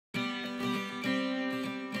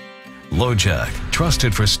LoJack,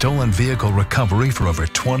 trusted for stolen vehicle recovery for over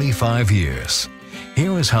 25 years.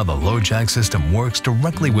 Here is how the LoJack system works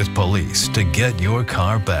directly with police to get your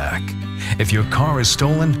car back. If your car is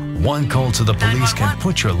stolen, one call to the police can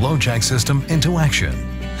put your LoJack system into action.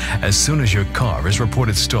 As soon as your car is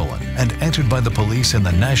reported stolen and entered by the police in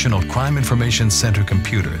the National Crime Information Center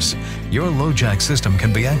computers, your LoJack system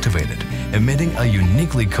can be activated, emitting a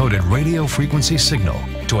uniquely coded radio frequency signal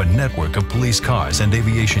to a network of police cars and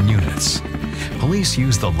aviation units. Police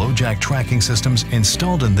use the LoJack tracking systems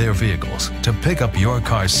installed in their vehicles to pick up your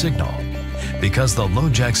car's signal. Because the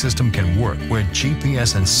LoJack system can work where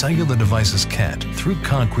GPS and cellular devices can't through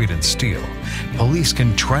concrete and steel, police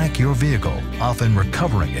can track your vehicle, often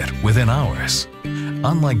recovering it within hours.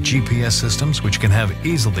 Unlike GPS systems, which can have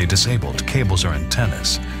easily disabled cables or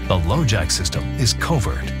antennas, the LoJack system is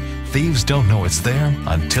covert. Thieves don't know it's there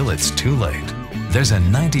until it's too late. There's a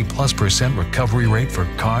 90+% recovery rate for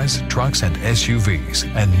cars, trucks, and SUVs,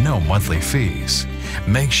 and no monthly fees.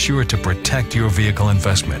 Make sure to protect your vehicle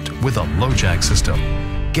investment with a LoJack system.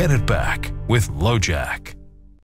 Get it back with LoJack.